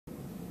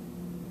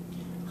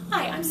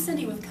Hi, I'm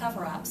Cindy with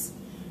Cover Ups.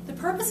 The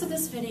purpose of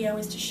this video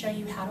is to show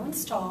you how to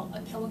install a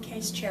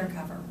pillowcase chair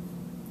cover.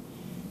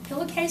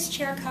 Pillowcase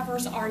chair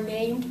covers are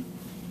named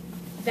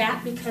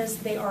that because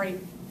they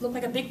look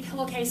like a big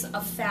pillowcase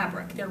of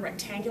fabric. They're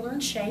rectangular in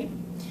shape.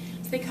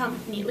 So they come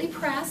neatly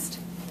pressed.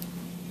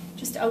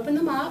 Just open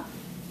them up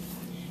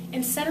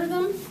and center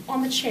them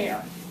on the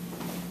chair.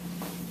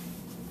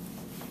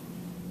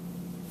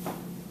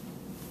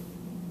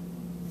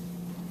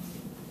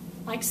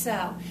 Like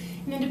so.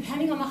 And then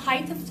depending on the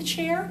height of the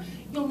chair,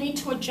 you'll need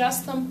to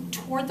adjust them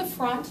toward the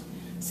front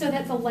so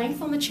that the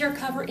length on the chair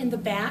cover in the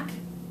back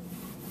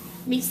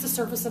meets the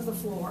surface of the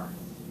floor.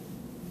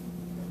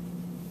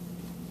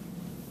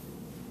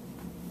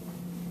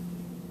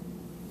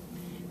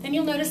 Then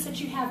you'll notice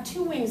that you have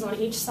two wings on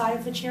each side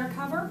of the chair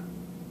cover.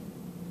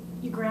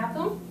 You grab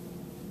them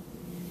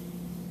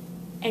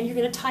and you're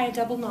going to tie a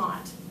double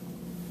knot.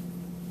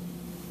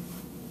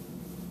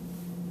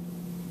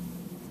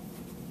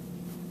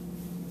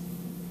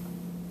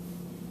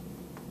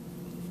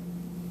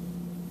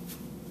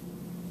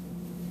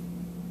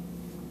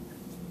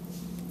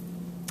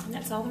 And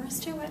that's all there is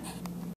to it.